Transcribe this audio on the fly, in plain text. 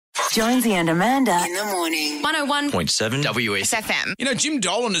Jonesy and Amanda In the morning. 101.7 WSFM. You know, Jim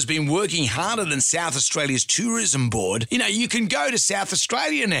Dolan has been working harder than South Australia's tourism board. You know, you can go to South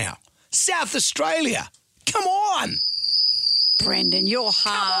Australia now. South Australia. Come on. Brendan, you're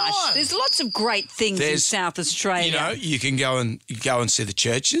harsh. on. There's lots of great things in South Australia. You know, you can go and see the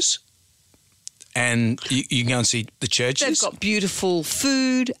churches. And you can go and see the churches. They've got beautiful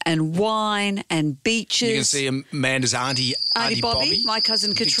food and wine and beaches. You can see Amanda's auntie Bobby, my cousin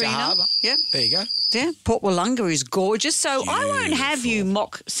Victor Katrina. Harbour. Yep. There you go. Yeah, Port Wollonga is gorgeous. So I won't have you Beautiful.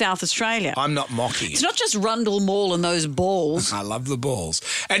 mock South Australia. I'm not mocking It's it. not just Rundle Mall and those balls. I love the balls.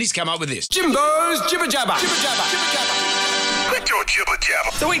 And he's come up with this. Jimbo's Jibber Jabber. Jibber Jabber. Jibber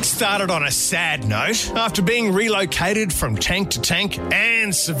Jabber. The week started on a sad note. After being relocated from tank to tank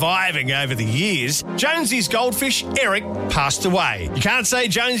and surviving over the years, Jonesy's goldfish, Eric, passed away. You can't say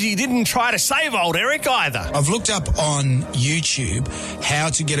Jonesy didn't try to save old Eric either. I've looked up on YouTube how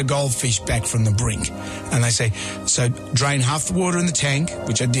to get a goldfish back from the brink. And they say, so drain half the water in the tank,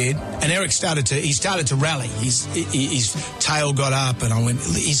 which I did. And Eric started to rally. His tail got up and I went,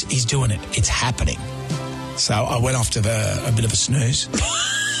 he's doing it. It's happening. So I went off to a bit of a snooze.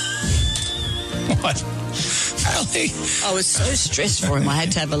 What? Ali? I was so stressed for him, I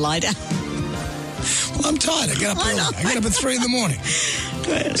had to have a lie down. Well, I'm tired. I get up early. I get up at 3 a.m.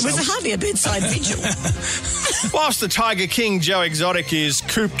 It was hardly a bedside vigil. Whilst the Tiger King Joe Exotic is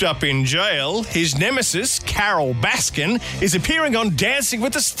cooped up in jail, his nemesis, Carol Baskin, is appearing on Dancing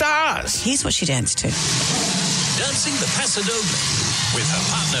with the Stars. Here's what she danced to. Dancing the Paso Doble. With her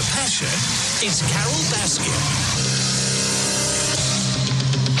partner Pasha, it's Carol Baskin.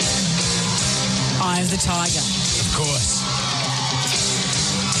 Eye of the Tiger. Of course.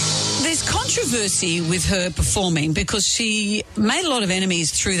 There's controversy with her performing because she made a lot of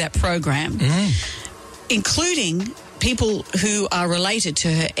enemies through that program, including people who are related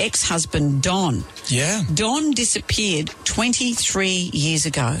to her ex-husband, Don. Yeah. Don disappeared 23 years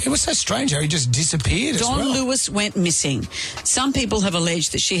ago. It was so strange how he just disappeared as Don well. Lewis went missing. Some people have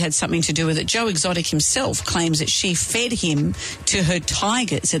alleged that she had something to do with it. Joe Exotic himself claims that she fed him to her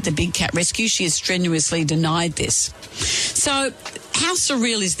tigers at the Big Cat Rescue. She has strenuously denied this. So how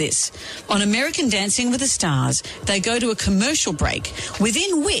surreal is this? On American Dancing with the Stars, they go to a commercial break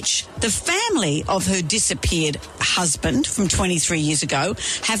within which the family of her disappeared husband from 23 years ago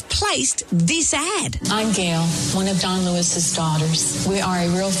have placed this ad. I'm Gail, one of Don Lewis's daughters. We are a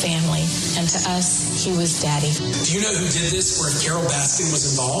real family, and to us, he was daddy. Do you know who did this where Carol Baskin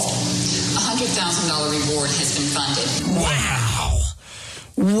was involved? A $100,000 reward has been funded. Wow.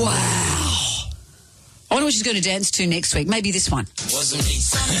 Wow. I wonder what she's going to dance to next week. Maybe this one. Wasn't me.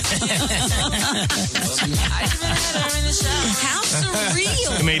 How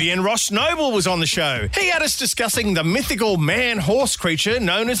surreal. Comedian Ross Noble was on the show. He had us discussing the mythical man-horse creature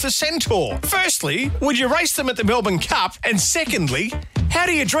known as the centaur. Firstly, would you race them at the Melbourne Cup? And secondly, how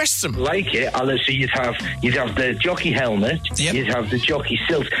do you dress them? Like it, so you'd have the jockey helmet, you'd have the jockey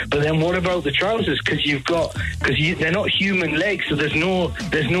silk, but then what about the trousers? Because they're not human legs, so there's no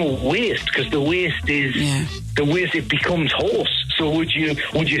waist, because the waist is the waist, it becomes horse. So would you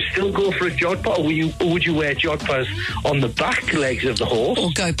still go for a jodhpur, or would you wear jodhpurs on the back legs of the horse,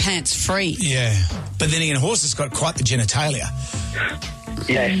 or go pants free? Yeah, but then again, a horse has got quite the genitalia.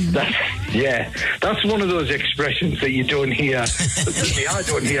 Yes, that's one of those expressions that you don't hear. Certainly I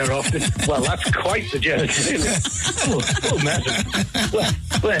don't hear often. Well, that's quite the genitalia.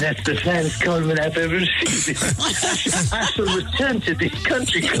 Well, that's the saddest compliment I've ever received. I shall return to this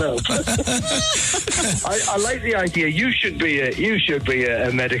country club. I like the idea. You should be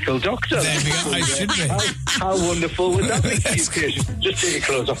a medical doctor. I should be. How wonderful would that be? Just take your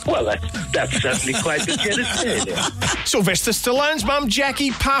clothes off. Well, that's certainly quite the genitalia. Sylvester Stallone's mum,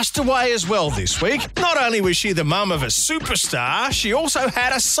 Jackie, passed away as well this week. Not only was she the mum of a superstar, she also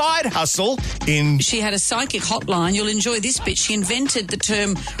had a side hustle in... She had a psychic hotline. You'll enjoy this bit. She invented the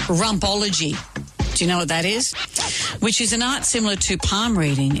term rumpology. Do you know what that is? Which is an art similar to palm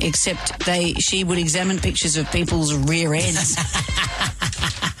reading, except she would examine pictures of people's rear ends.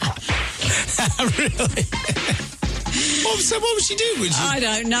 Really? So what would she do? I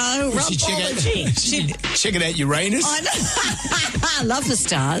don't know. Would she check out Uranus? I know. I love the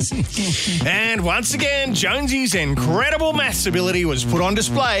stars. And once again, Jonesy's incredible maths ability was put on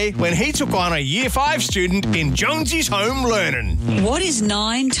display when he took on a Year 5 student in Jonesy's home learning. What is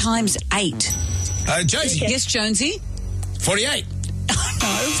 9 times 8? Jonesy. Yes, Jonesy? 48.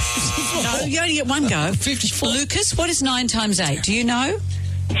 No, you only get one go. 54. Lucas, what is 9 times 8? Do you know?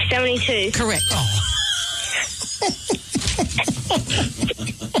 72. Correct.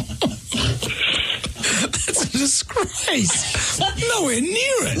 That's disgrace. Nowhere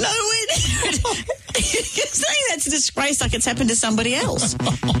near it. Nowhere near it. You're saying that's a disgrace like it's happened to somebody else.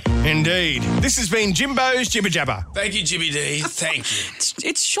 Indeed. This has been Jimbo's Jibber Jabber. Thank you, Jimmy D. Thank you.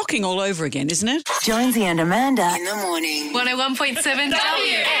 It's shocking all over again, isn't it? Jonesy and Amanda in the morning. 101.7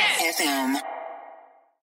 WFM.